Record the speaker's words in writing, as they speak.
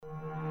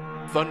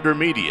Thunder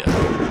Media.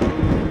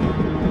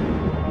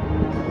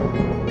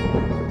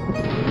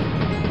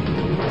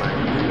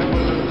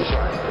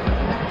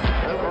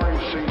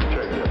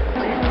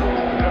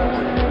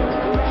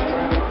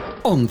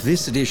 On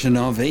this edition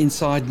of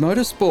Inside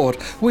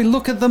Motorsport, we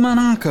look at the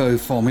Monaco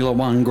Formula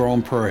One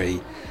Grand Prix.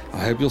 I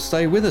hope you'll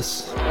stay with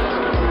us.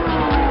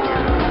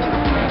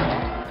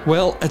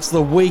 Well, it's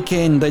the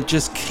weekend that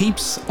just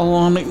keeps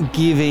on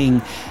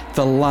giving,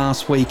 the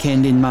last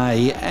weekend in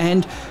May,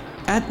 and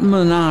at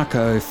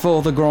Monaco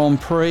for the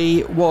Grand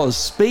Prix was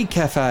Speed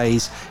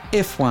Cafe's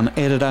F1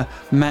 editor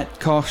Matt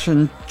Coch,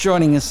 and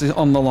joining us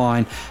on the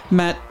line.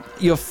 Matt,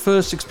 your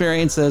first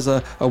experience as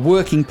a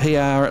working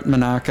PR at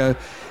Monaco,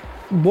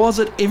 was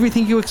it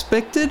everything you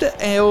expected,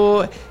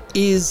 or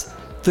is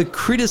the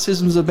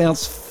criticisms about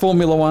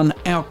Formula One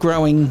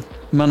outgrowing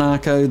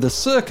Monaco, the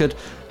circuit,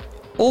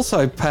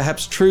 also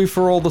perhaps true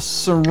for all the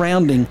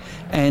surrounding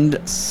and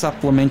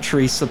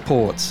supplementary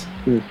supports?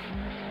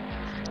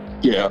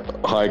 Yeah,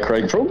 hi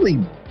Craig. Probably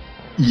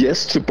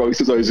yes to both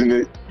of those.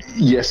 And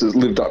yes, it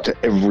lived up to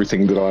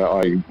everything that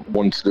I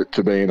wanted it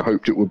to be and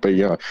hoped it would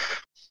be. I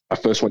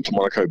first went to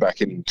Monaco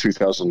back in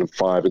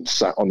 2005 and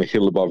sat on the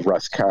hill above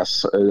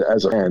Rascasse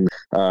as a fan.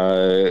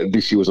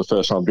 This year was the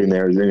first time I've been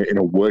there in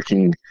a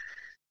working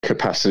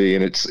capacity,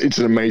 and it's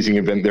an amazing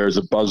event. There is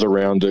a buzz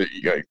around it.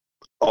 You know,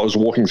 I was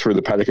walking through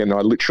the paddock and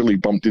I literally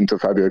bumped into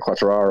Fabio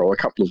Quartararo a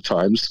couple of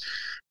times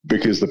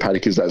because the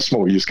paddock is that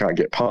small. You just can't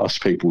get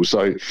past people.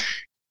 So,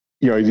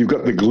 you know, you've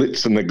got the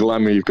glitz and the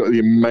glamour. You've got the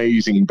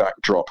amazing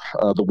backdrop.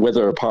 The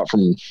weather, apart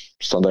from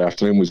Sunday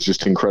afternoon, was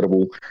just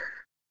incredible.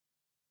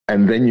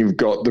 And then you've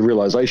got the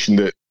realization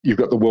that you've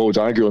got the world's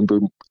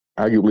arguably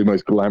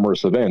most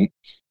glamorous event,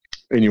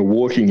 and you're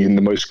walking in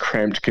the most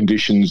cramped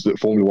conditions that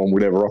Formula One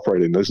would ever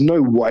operate in. There's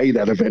no way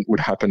that event would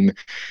happen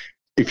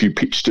if you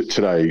pitched it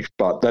today,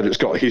 but that it's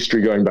got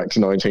history going back to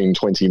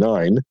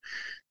 1929.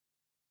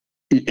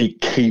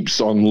 It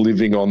keeps on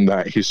living on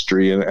that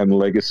history and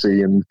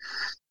legacy. And,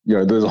 you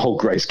know, there's a whole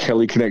Grace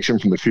Kelly connection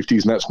from the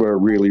 50s, and that's where it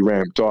really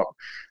ramped up.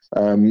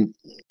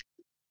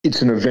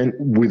 It's an event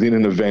within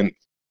an event.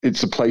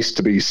 It's a place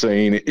to be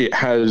seen. It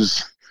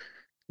has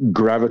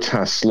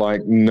gravitas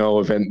like no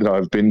event that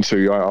I've been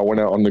to. I went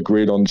out on the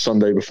grid on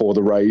Sunday before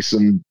the race,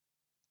 and,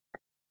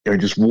 you know,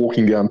 just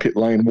walking down pit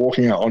lane,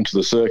 walking out onto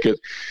the circuit,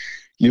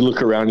 you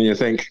look around and you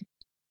think,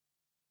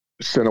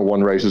 Senna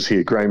won races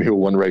here, Graham Hill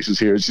won races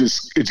here.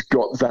 It's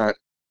got that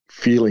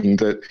feeling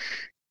that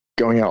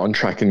going out on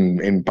track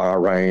in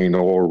Bahrain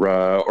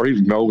or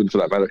even Melbourne for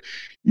that matter,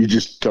 you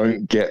just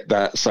don't get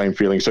that same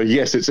feeling. So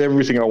yes, it's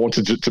everything I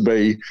wanted it to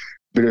be,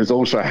 but it's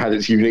also had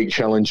its unique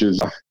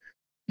challenges.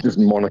 Just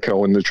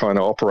Monaco, and they're trying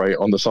to operate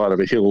on the side of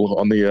a hill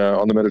on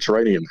the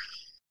Mediterranean.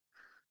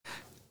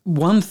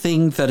 One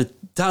thing that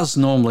it does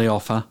normally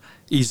offer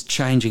is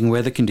changing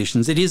weather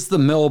conditions. It is the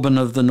Melbourne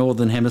of the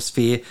Northern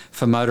Hemisphere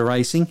for motor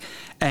racing,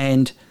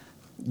 and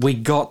we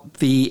got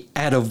the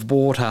add of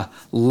water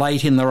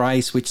late in the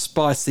race, which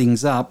spiced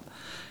things up,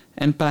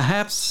 and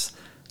perhaps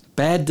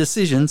bad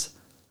decisions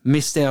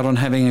missed out on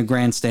having a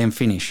grandstand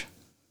finish.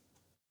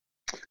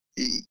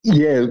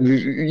 Yeah,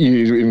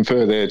 you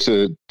infer there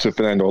to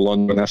Fernando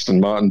Alonso and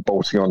Aston Martin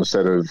bolting on a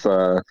set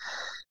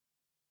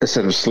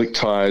of slick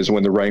tyres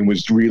when the rain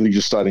was really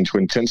just starting to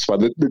intensify.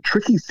 The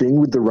tricky thing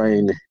with the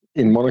rain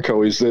in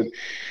Monaco is that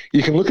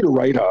you can look at a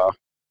radar,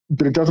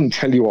 but it doesn't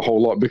tell you a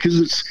whole lot because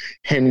it's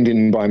hemmed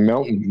in by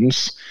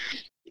mountains.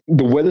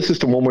 The weather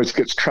system almost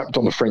gets trapped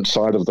on the French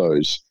side of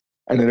those,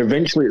 and then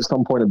eventually at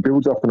some point it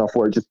builds up enough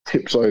where it just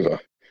tips over.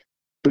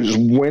 But it's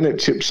when it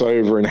tips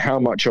over and how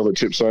much of it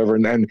tips over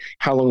and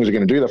how long is it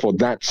going to do that for,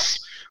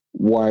 that's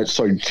why it's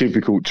so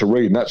difficult to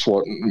read. And that's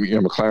what, you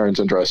know,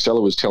 McLaren's Andrea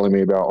Stella was telling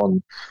me about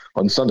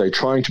on Sunday,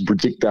 trying to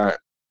predict that,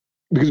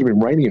 because it's been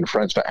raining in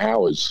France for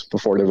hours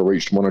before it ever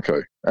reached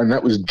Monaco. And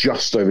that was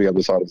just over the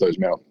other side of those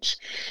mountains.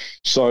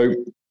 So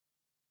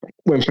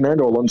when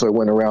Fernando Alonso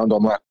went around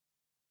on lap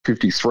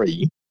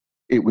 53,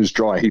 it was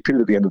dry. He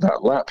pitted at the end of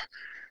that lap.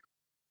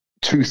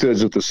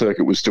 2/3 of the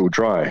circuit was still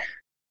dry,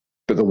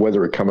 but the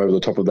weather had come over the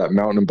top of that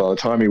mountain. And by the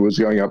time he was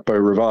going up Beau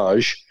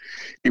Rivage,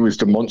 it was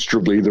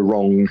demonstrably the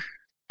wrong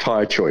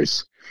tyre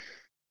choice.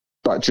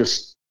 But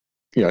just,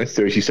 you know,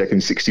 30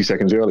 seconds, 60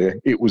 seconds earlier,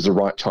 it was the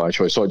right tyre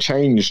choice. So it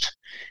changed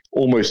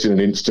almost in an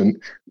instant.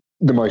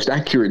 The most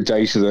accurate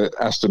data that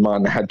Aston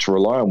Martin had to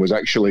rely on was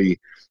actually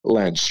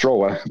Lance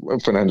Stroll,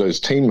 Fernando's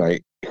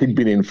teammate. He'd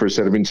been in for a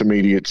set of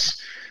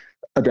intermediates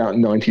about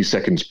 90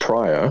 seconds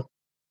prior.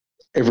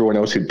 Everyone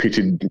else had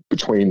pitted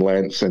between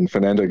Lance and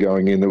Fernando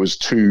going in. There was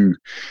too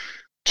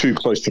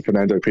close to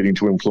Fernando pitting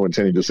to influence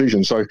any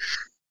decision. So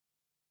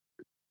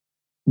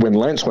when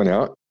Lance went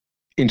out,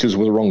 Inters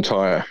were the wrong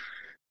tyre.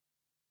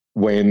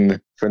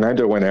 When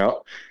Fernando went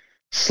out,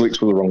 slicks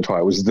were the wrong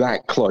tyre. It was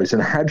that close.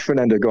 And had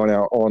Fernando gone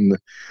out on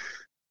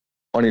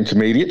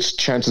intermediates,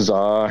 chances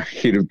are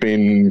he'd have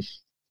been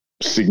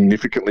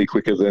significantly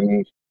quicker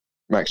than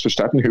Max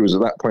Verstappen, who was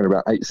at that point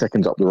about 8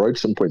 seconds up the road,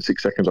 7.6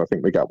 seconds I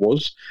think the gap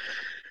was.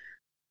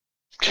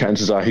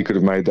 Chances are he could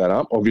have made that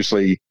up.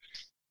 Obviously,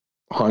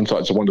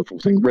 hindsight's a wonderful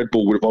thing. Red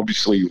Bull would have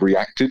obviously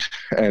reacted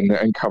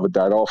and covered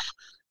that off,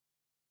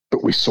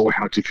 but we saw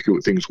how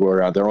difficult things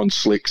were out there on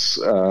slicks.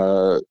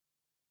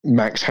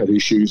 Max had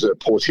issues at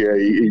Portier.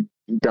 He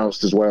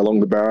bounced his way along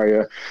the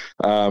barrier,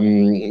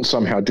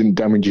 somehow didn't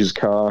damage his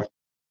car.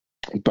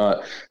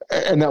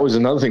 And that was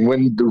another thing.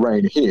 When the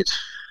rain hit,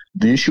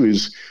 the issue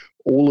is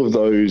all of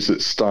those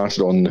that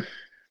started on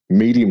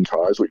medium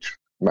tyres, which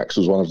Max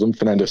was one of them.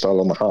 Fernando started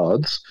on the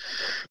hards.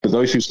 But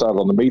those who started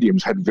on the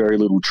mediums had very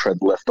little tread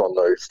left on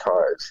those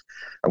tyres.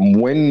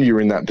 And when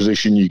you're in that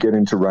position, you get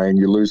into rain,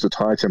 you lose the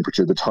tyre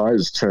temperature, the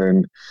tyres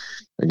turn,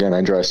 again,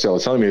 Andrea Stella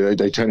telling me,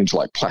 they turn into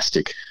like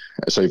plastic.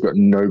 So you've got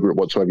no grip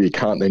whatsoever. You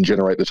can't then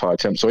generate the tyre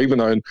temp. So even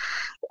though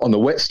on the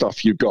wet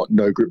stuff, you've got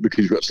no grip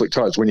because you've got slick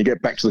tyres, when you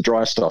get back to the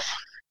dry stuff,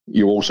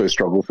 you also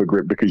struggle for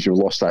grip because you've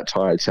lost that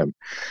tyre temp.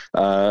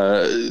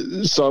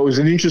 So it was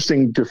an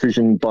interesting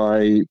decision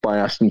by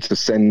Aston to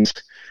send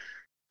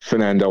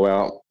Fernando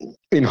out.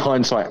 In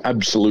hindsight,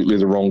 absolutely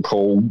the wrong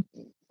call.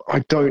 I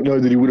don't know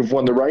that he would have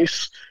won the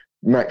race.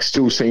 Max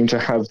still seemed to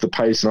have the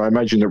pace, and I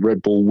imagine that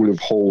Red Bull would have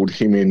hauled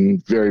him in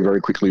very, very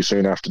quickly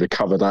soon after to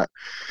cover that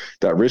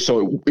risk.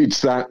 So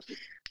it's that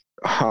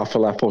half a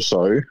lap or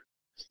so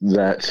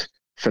that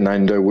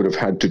Fernando would have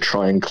had to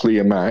try and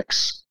clear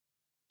Max.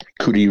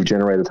 Could he have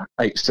generated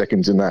 8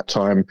 seconds in that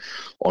time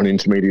on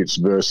intermediates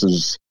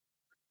versus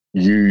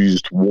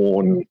used,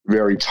 worn,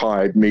 very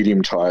tired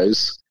medium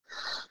tyres?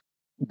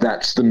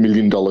 That's the $1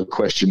 million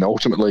question.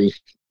 Ultimately,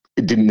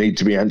 it didn't need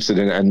to be answered,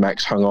 and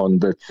Max hung on.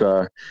 But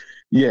for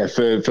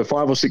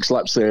 5 or 6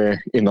 laps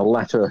there in the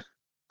latter,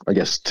 I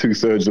guess,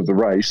 2/3 of the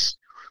race,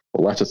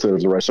 or latter third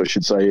of the race, I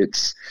should say,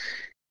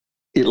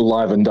 it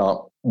livened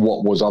up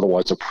what was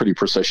otherwise a pretty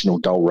processional,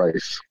 dull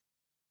race.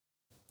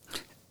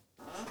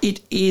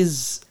 It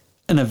is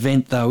an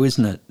event, though,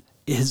 isn't it?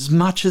 As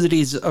much as it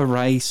is a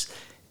race,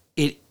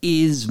 it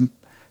is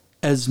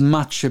as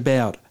much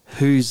about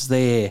who's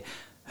there,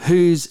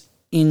 who's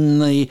in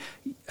the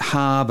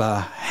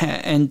harbour,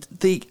 and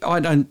I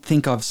don't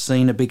think I've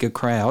seen a bigger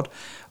crowd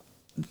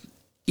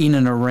in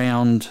and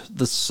around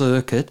the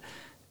circuit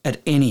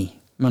at any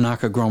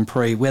Monaco Grand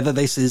Prix, whether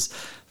this is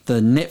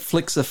the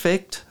Netflix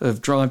effect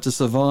of Drive to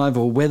Survive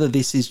or whether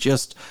this is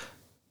just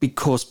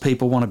because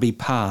people want to be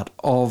part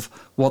of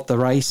what the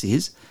race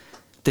is.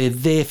 They're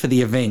there for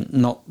the event,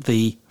 not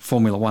the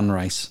Formula One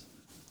race.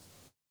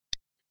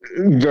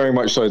 Very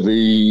much so.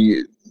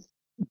 The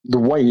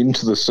way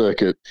into the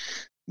circuit,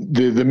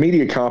 the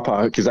media car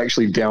park is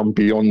actually down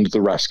beyond the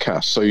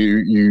Rascasse. So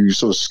you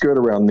sort of skirt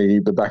around the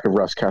back of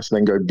Rascasse and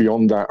then go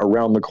beyond that,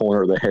 around the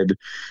corner of the head,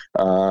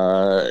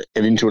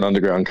 and into an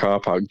underground car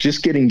park.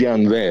 Just getting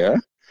down there,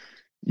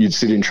 you'd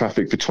sit in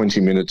traffic for 20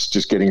 minutes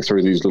just getting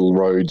through these little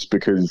roads,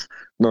 because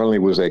not only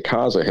was there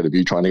cars ahead of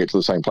you trying to get to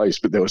the same place,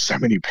 but there were so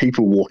many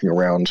people walking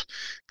around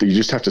that you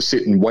just have to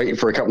sit and wait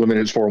for a couple of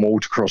minutes for them all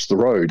to cross the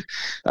road.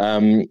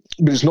 But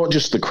it's not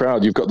just the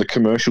crowd. You've got the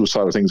commercial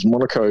side of things.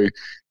 Monaco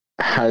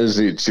has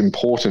its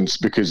importance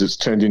because it's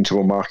turned into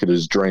a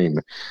marketer's dream.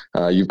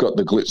 You've got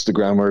the glitz, the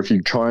glamour. If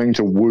you're trying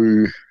to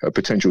woo a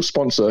potential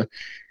sponsor,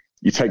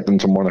 you take them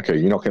to Monaco.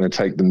 You're not going to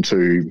take them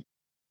to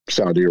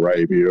Saudi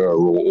Arabia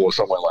or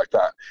somewhere like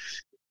that.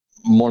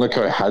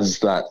 Monaco has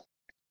that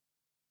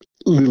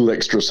little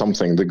extra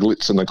something, the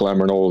glitz and the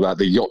glamour and all of that.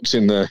 The yachts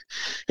in the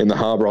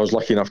harbour, I was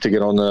lucky enough to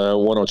get on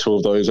 1 or 2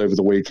 of those over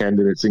the weekend,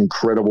 and it's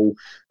incredible.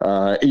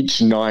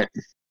 Each night,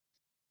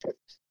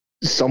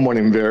 someone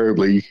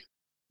invariably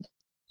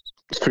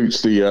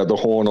toots the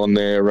horn on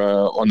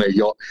their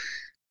yacht,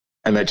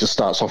 and that just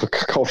starts off a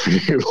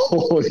cacophony of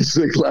horns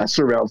that lasts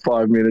for about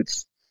 5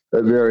 minutes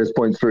at various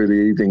points through the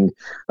evening,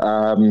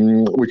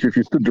 which if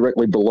you stood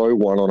directly below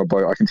one on a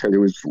boat, I can tell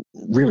you is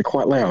really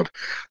quite loud.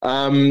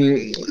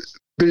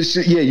 But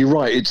you're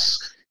right.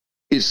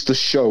 It's the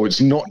show.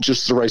 It's not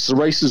just the race. The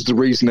race is the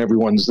reason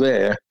everyone's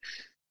there,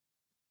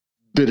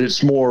 but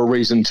it's more a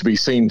reason to be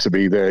seen to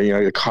be there. You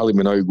know, Kylie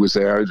Minogue was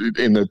there.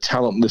 In the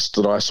talent list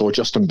that I saw,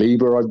 Justin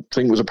Bieber, I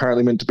think, was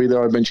apparently meant to be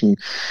there. I mentioned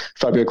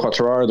Fabio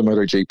Quartararo, the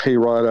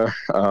MotoGP rider.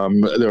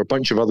 There are a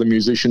bunch of other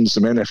musicians,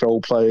 some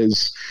NFL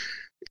players.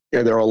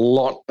 Yeah, there are a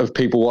lot of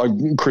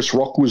people. Chris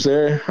Rock was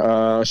there.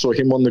 I saw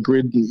him on the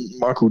grid.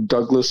 Michael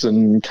Douglas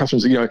and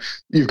Catherine. You know,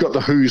 you've got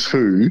the who's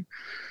who,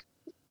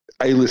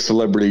 A-list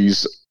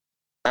celebrities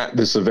at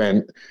this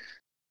event.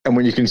 And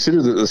when you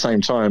consider that at the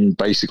same time,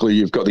 basically,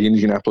 you've got the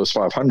Indianapolis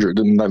 500,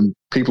 and then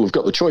people have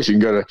got the choice. You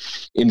can go to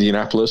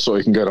Indianapolis or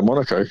you can go to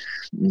Monaco.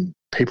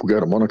 People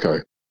go to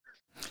Monaco.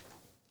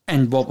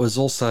 And what was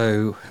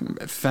also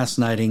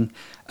fascinating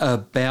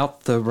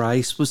about the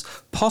race was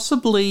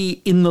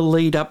possibly in the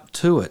lead up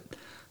to it,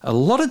 a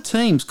lot of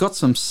teams got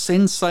some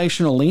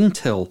sensational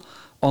intel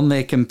on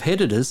their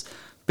competitors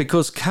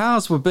because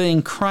cars were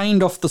being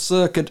craned off the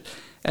circuit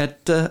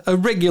at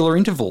irregular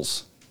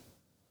intervals.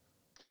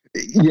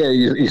 Yeah,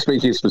 you're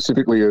speaking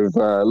specifically of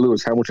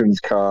Lewis Hamilton's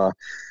car,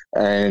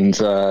 and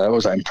it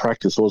was in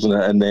practice, wasn't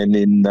it? And then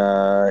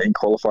in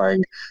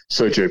qualifying,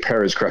 Sergio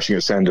Perez crashing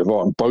at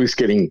Saint-Devant, both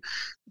getting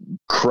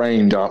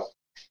craned up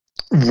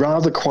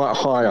Rather quite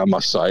high, I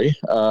must say.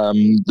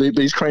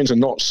 These cranes are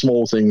not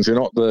small things. They're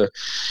not they're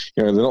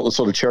not the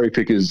sort of cherry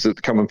pickers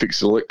that come and fix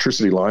the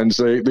electricity lines.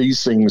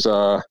 These things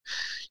are,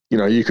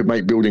 you could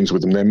make buildings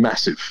with them. They're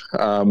massive.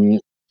 And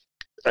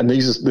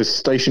they're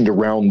stationed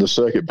around the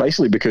circuit,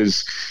 basically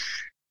because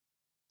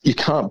you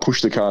can't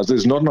push the cars.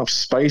 There's not enough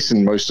space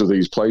in most of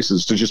these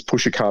places to just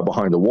push a car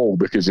behind the wall,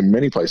 because in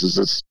many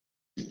places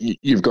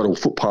you've got a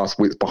footpath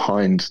width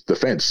behind the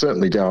fence,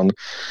 certainly down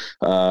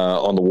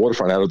on the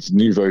waterfront out of the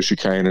Nouveau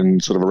chicane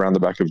and sort of around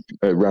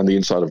the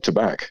inside of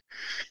Tabac.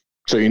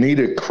 So you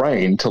need a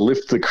crane to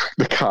lift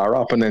the car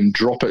up and then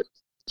drop it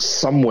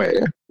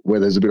somewhere where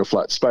there's a bit of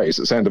flat space.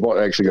 At Saint Devot,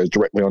 it actually goes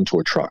directly onto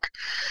a truck.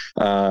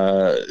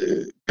 But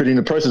in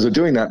the process of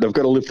doing that, they've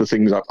got to lift the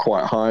things up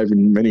quite high.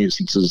 In many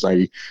instances,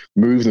 they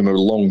move them a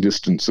long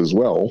distance as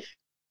well.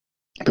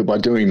 But by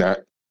doing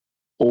that,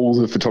 all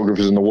the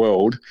photographers in the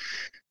world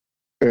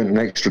earn an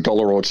extra $1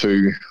 or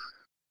 $2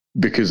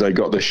 because they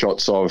got the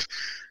shots of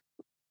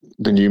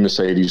the new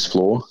Mercedes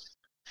floor.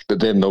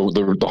 But then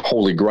the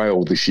holy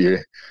grail this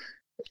year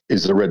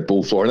is the Red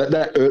Bull floor. And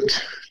that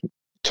irked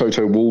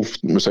Toto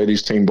Wolff,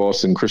 Mercedes team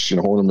boss, and Christian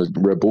Horner,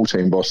 Red Bull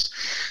team boss.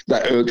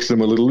 That irks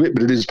them a little bit,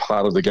 but it is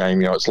part of the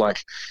game. It's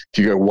like if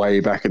you go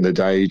way back in the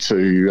day to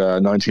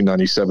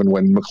 1997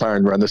 when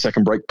McLaren ran the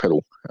second brake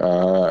pedal.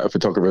 A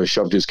photographer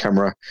shoved his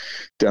camera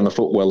down the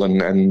footwell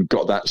and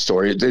got that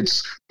story.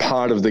 It's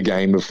part of the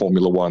game of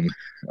Formula One,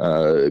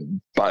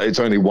 but it's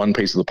only one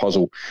piece of the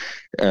puzzle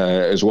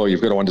as well.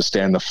 You've got to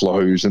understand the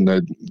flows and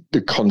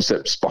the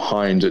concepts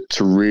behind it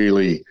to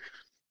really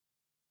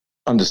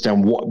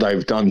understand what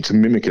they've done to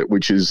mimic it,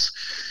 which is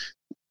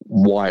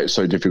why it's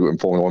so difficult in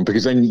Formula One,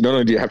 because then not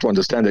only do you have to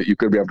understand it, you've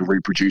got to be able to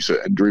reproduce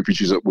it and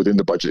reproduce it within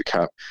the budget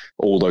cap,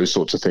 all those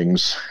sorts of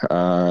things.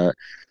 But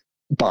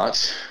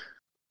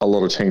a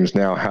lot of teams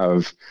now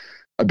have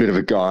a bit of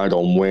a guide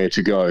on where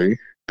to go,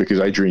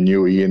 because Adrian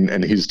Newey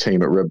and his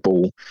team at Red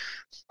Bull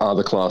are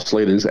the class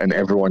leaders, and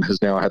everyone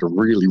has now had a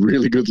really,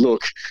 really good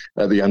look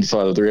at the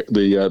underside of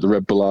the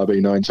Red Bull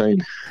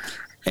RB19.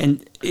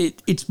 And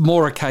it's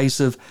more a case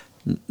of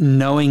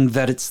knowing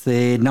that it's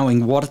there,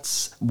 knowing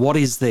what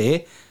is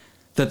there,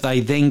 that they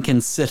then can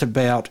set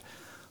about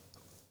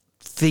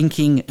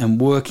thinking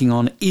and working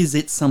on, is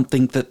it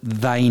something that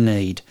they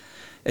need?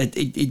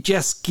 It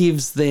just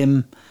gives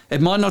them,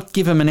 it might not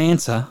give them an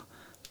answer,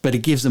 but it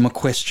gives them a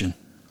question.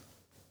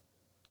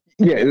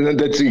 Yeah,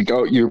 that's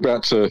you're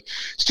about to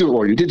steal,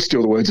 or you did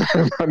steal the words out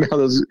of my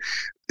mouth.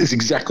 It's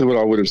exactly what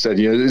I would have said.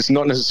 It's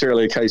not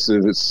necessarily a case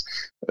of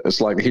it's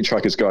like the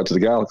Hitchhiker's Guide to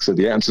the Galaxy.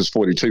 The answer is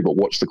 42, but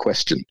what's the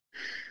question?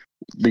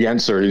 The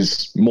answer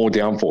is more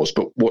downforce,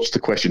 but what's the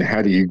question?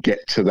 How do you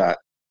get to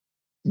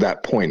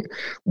that point?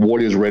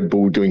 What is Red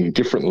Bull doing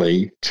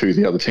differently to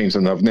the other teams?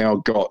 And they've now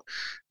got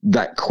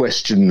that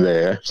question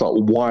there. It's like,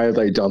 why have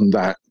they done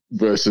that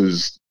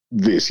versus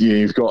this?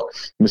 You've got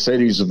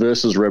Mercedes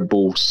versus Red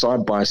Bull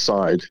side by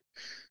side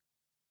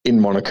in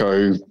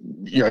Monaco.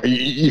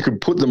 You could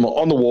put them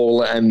on the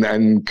wall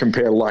and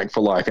compare like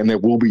for like, and there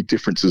will be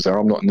differences there.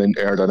 I'm not an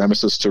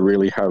aerodynamicist to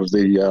really have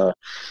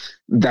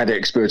that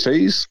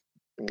expertise,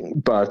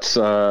 but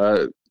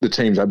the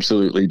teams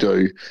absolutely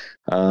do.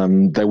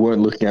 They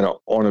weren't looking at it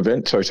on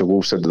event. Toto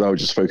Wolff said that they were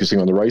just focusing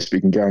on the race, but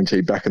you can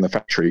guarantee back in the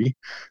factory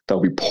they'll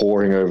be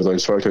poring over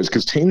those photos,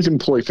 because teams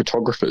employ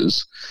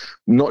photographers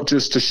not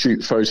just to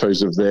shoot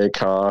photos of their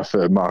car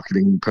for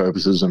marketing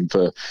purposes and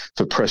for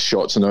press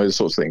shots and those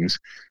sorts of things,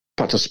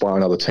 but to spy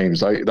on other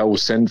teams. They will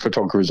send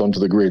photographers onto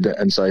the grid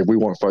and say, we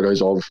want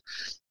photos of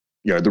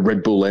the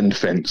Red Bull end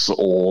fence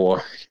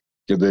or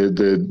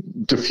the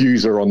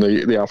diffuser on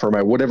the Alfa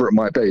Romeo, whatever it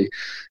might be.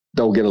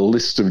 They'll get a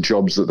list of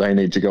jobs that they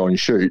need to go and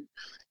shoot,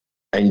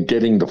 and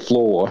getting the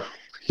floor,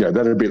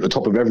 that'll be at the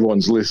top of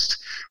everyone's list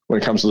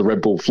when it comes to the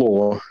Red Bull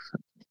floor.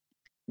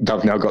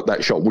 They've now got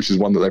that shot, which is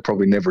one that they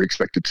probably never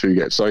expected to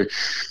get. So,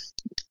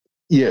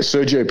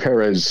 Sergio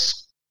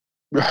Perez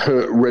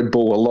hurt Red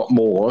Bull a lot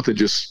more than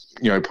just,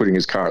 putting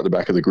his car at the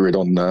back of the grid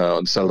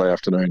on Saturday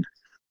afternoon.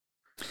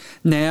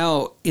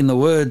 Now, in the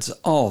words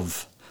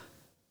of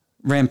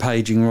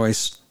rampaging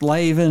Royce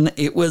Laven,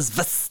 it was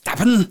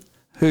Verstappen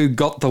who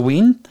got the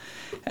win,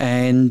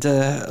 and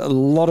a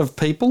lot of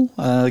people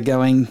are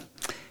going,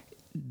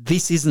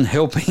 this isn't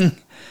helping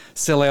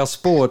sell our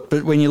sport.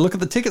 But when you look at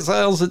the ticket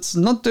sales, it's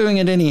not doing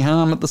it any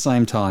harm at the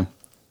same time.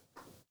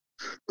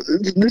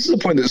 This is the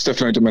point that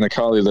Stefano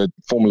Domenicali, the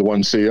Formula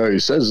One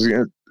CEO, says,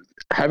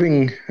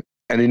 having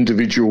an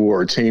individual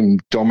or a team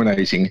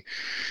dominating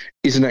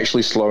isn't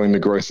actually slowing the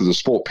growth of the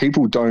sport.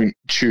 People don't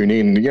tune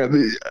in.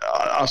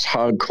 Us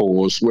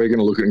hardcores, we're going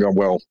to look at it and go,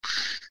 well,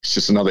 it's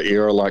just another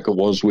era like it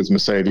was with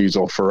Mercedes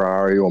or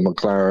Ferrari or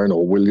McLaren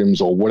or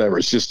Williams or whatever.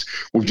 It's just,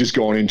 we've just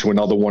gone into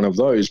another one of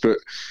those. But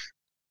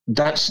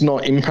that's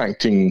not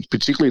impacting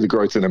particularly the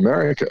growth in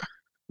America.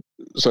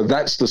 So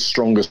that's the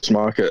strongest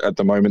market at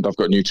the moment. They've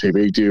got new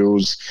TV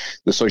deals.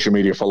 The social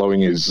media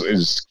following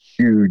is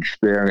huge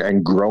there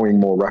and growing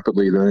more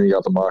rapidly than any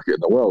other market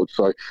in the world.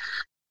 So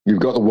you've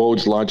got the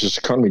world's largest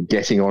economy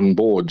getting on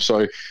board.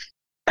 So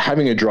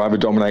having a driver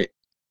dominate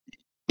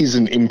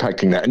isn't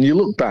impacting that. And you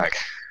look back,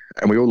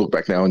 and we all look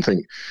back now and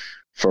think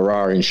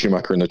Ferrari and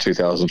Schumacher in the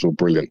 2000s were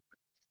brilliant.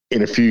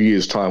 In a few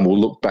years' time, we'll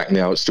look back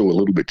now, it's still a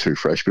little bit too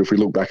fresh, but if we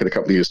look back at a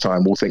couple of years'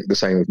 time, we'll think the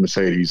same of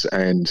Mercedes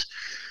and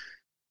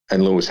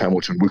Lewis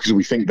Hamilton, because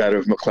we think that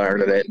of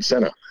McLaren and Ayrton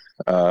Senna.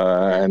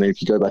 And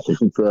if you go back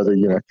even further,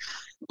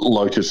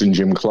 Lotus and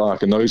Jim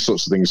Clark and those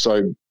sorts of things.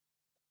 So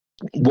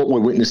what we're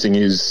witnessing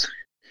is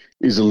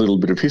a little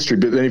bit of history.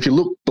 But then if you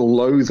look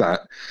below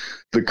that,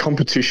 the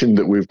competition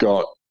that we've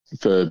got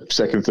for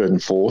second, third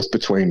and fourth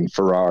between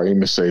Ferrari,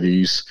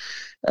 Mercedes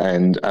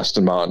and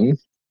Aston Martin,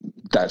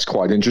 that's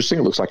quite interesting.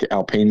 It looks like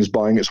Alpine's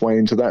buying its way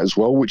into that as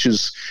well, which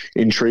is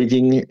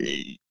intriguing.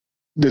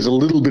 There's a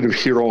little bit of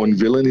hero and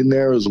villain in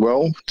there as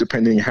well,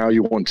 depending how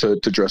you want to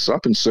dress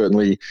up. And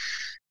certainly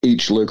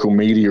each local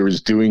media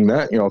is doing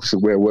that. Obviously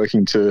we're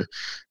working to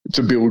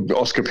build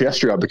Oscar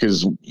Piastri up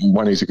because,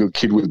 one, he's a good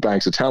kid with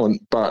bags of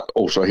talent, but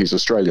also he's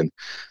Australian.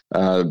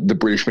 The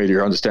British media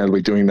are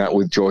understandably doing that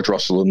with George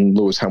Russell and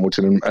Lewis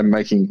Hamilton and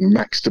making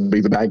Max to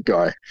be the bad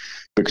guy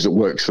because it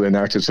works for their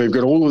narrative. So you've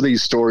got all of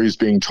these stories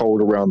being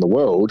told around the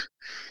world,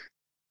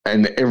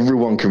 and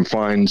everyone can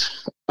find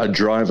a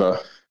driver,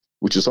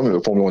 which is something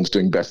that Formula One's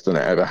doing better than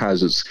it ever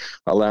has. It's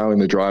allowing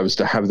the drivers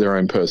to have their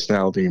own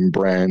personality and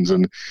brands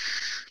and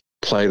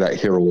play that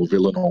hero or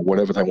villain or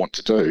whatever they want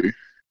to do.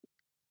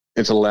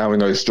 It's allowing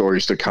those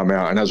stories to come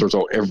out, and as a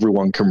result,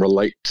 everyone can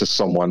relate to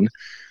someone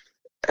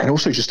and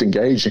also just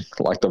engage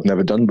like they've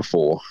never done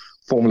before.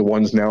 Formula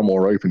One's now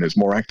more open. It's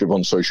more active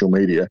on social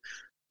media.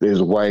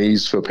 There's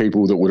ways for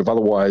people that would have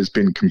otherwise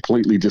been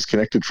completely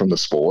disconnected from the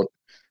sport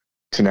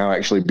to now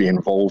actually be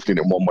involved in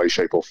it in one way,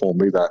 shape or form,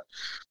 be that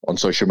on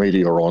social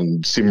media or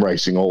on sim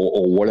racing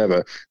or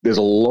whatever. There's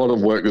a lot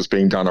of work that's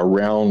being done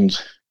around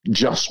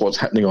just what's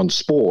happening on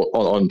sport,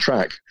 on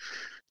track,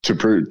 to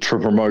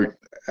promote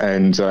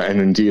and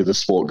endear the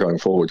sport going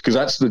forward. Because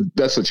that's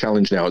the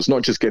challenge now. It's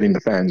not just getting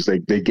the fans; they're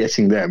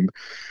getting them,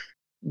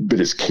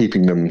 but it's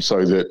keeping them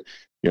so that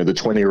the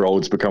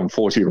 20-year-olds become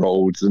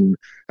 40-year-olds and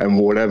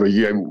whatever.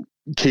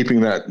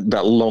 Keeping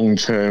that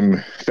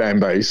long-term fan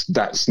base.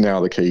 That's now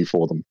the key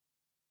for them.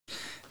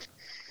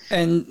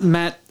 And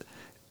Matt,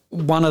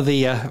 one of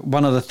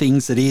the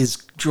things that is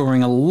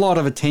drawing a lot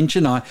of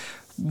attention, I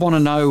want to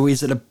know,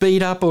 is it a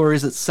beat up or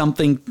is it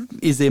something?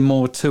 Is there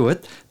more to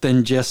it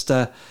than just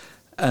a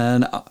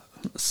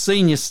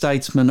senior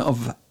statesman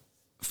of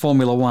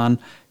Formula One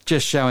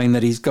just showing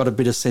that he's got a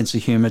bit of sense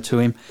of humour to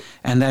him?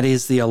 And that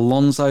is the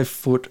Alonso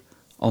foot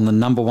on the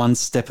number one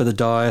step of the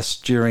dais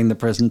during the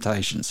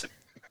presentations.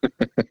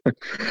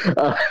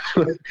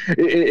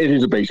 It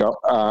is a beat up.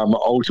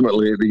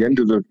 Ultimately, at the end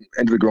of the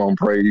Grand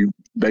Prix,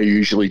 they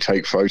usually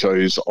take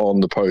photos on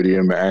the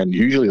podium, and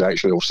usually they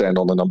actually all stand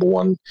on the number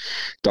one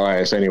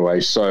dais anyway.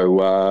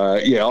 So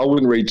I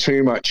wouldn't read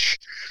too much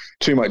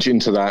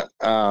into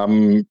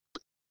that.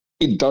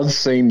 It does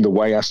seem, the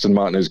way Aston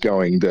Martin is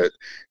going, that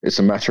it's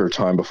a matter of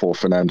time before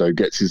Fernando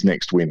gets his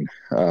next win.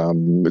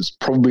 It's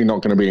probably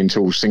not going to be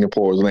until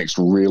Singapore, the next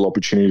real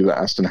opportunity that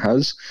Aston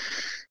has.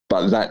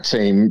 But that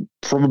team,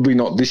 probably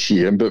not this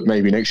year, but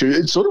maybe next year.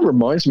 It sort of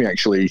reminds me,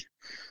 actually,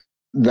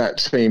 that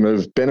team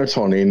of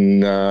Benetton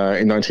in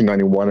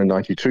 1991 and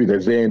 92. They're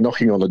there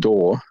knocking on the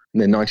door.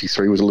 And then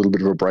 93 was a little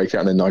bit of a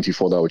breakout. And then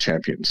 94, they were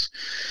champions.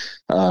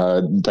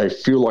 They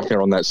feel like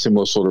they're on that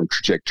similar sort of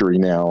trajectory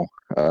now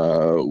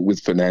with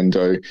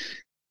Fernando.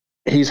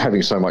 He's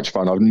having so much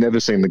fun. I've never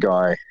seen the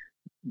guy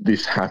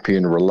this happy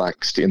and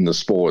relaxed in the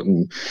sport.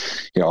 And,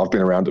 I've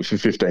been around it for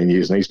 15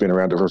 years and he's been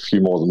around it for a few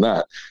more than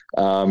that.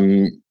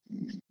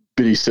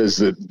 But he says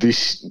that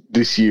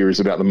this year is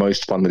about the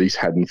most fun that he's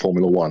had in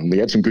Formula One. He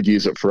had some good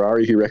years at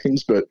Ferrari, he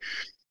reckons, but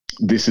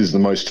this is the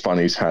most fun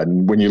he's had.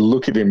 And when you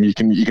look at him, you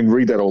can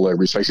read that all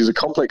over his face. He's a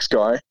complex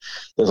guy.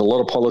 There's a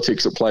lot of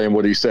politics at play in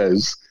what he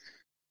says,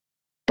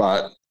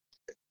 but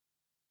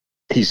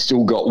he's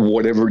still got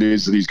whatever it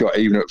is that he's got,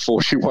 even at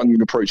 41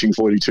 and approaching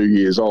 42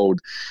 years old.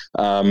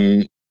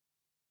 I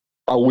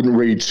wouldn't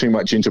read too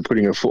much into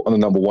putting a foot on the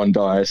number one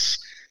dais,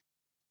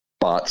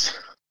 but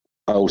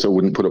I also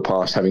wouldn't put it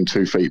past having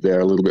 2 feet there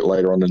a little bit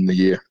later on in the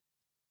year.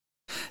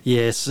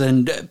 Yes,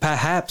 and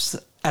perhaps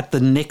at the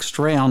next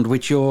round,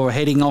 which you're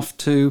heading off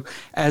to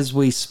as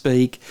we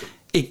speak,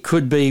 it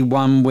could be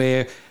one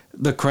where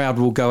the crowd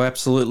will go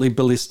absolutely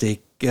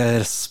ballistic.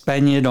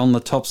 Spaniard on the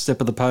top step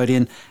of the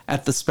podium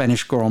at the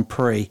Spanish Grand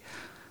Prix.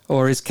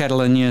 Or is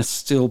Catalonia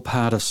still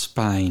part of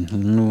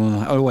Spain?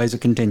 Always a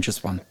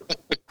contentious one.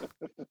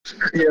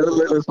 Yeah,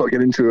 let's not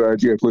get into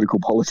geopolitical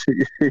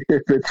politics.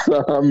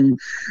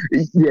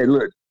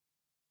 Look,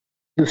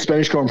 the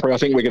Spanish Grand Prix, I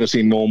think we're going to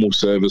see normal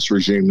service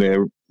regime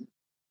there.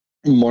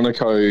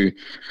 Monaco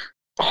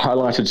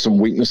highlighted some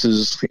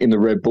weaknesses in the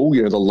Red Bull,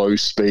 the low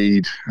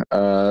speed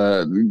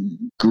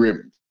grip.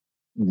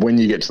 When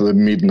you get to the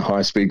mid and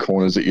high speed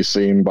corners that you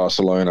see in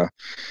Barcelona,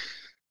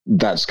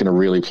 that's going to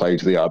really play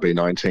to the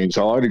RB19.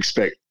 So I'd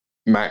expect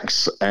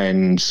Max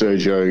and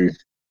Sergio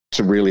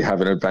to really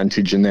have an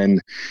advantage. And then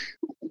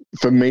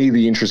for me,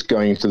 the interest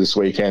going into this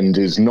weekend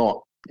is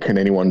not, can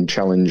anyone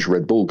challenge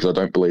Red Bull? Because I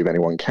don't believe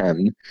anyone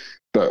can.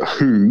 But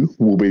who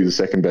will be the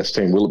second best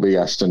team? Will it be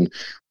Aston?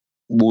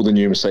 Will the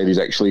new Mercedes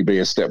actually be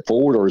a step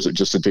forward, or is it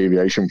just a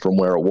deviation from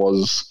where it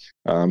was?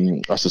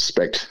 I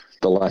suspect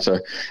the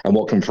latter. And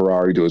what can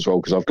Ferrari do as well?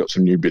 Because I've got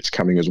some new bits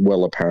coming as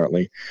well,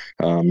 apparently.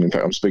 In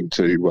fact, I'm speaking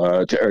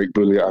to Eric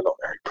Boulier, not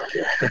Eric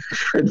Boulier,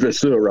 Fred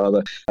Vasseur,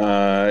 rather,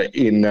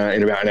 in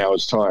about an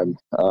hour's time.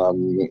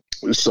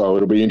 So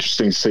it'll be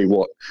interesting to see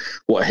what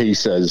he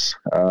says,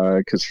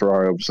 because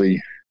Ferrari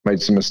obviously made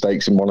some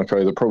mistakes in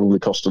Monaco that probably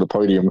costed a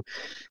podium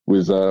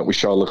with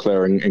Charles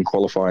Leclerc in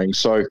qualifying.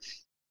 So,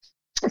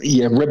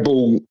 yeah, Red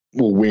Bull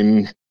will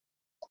win.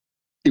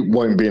 It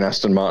won't be an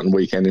Aston Martin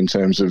weekend in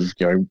terms of,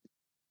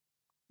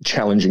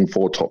 challenging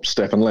for top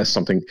step, unless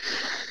something,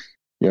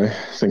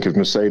 think of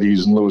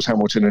Mercedes and Lewis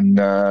Hamilton and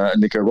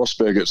Nico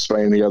Rosberg at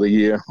Spain the other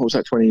year. What was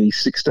that,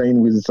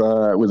 2016,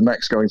 with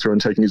Max going through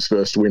and taking his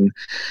first win?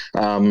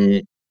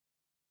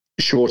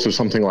 Short of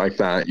something like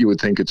that, you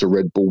would think it's a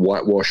Red Bull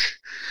whitewash.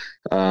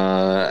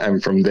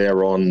 And from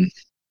there on,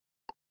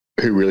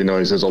 who really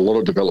knows? There's a lot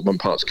of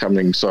development parts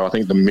coming. So I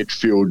think the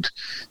midfield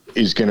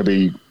is going to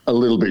be a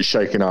little bit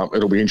shaken up.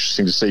 It'll be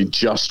interesting to see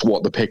just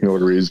what the pecking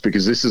order is,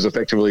 because this is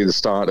effectively the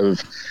start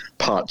of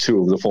part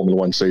 2 of the Formula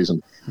One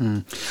season.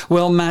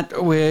 Well,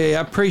 Matt, we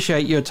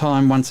appreciate your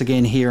time once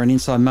again here on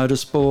Inside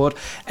Motorsport,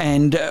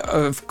 and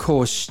of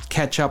course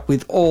catch up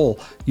with all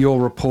your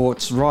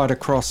reports right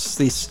across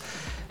this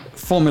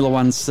Formula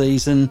One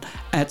season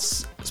at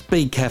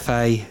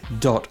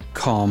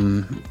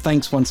speedcafe.com.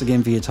 Thanks once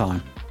again for your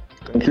time.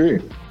 Thank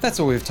you. That's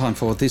all we have time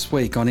for this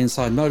week on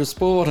Inside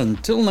Motorsport.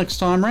 Until next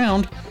time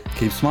round,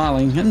 keep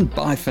smiling and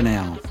bye for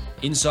now.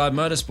 Inside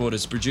Motorsport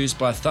is produced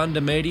by Thunder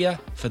Media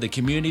for the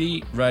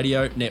Community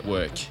Radio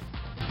Network.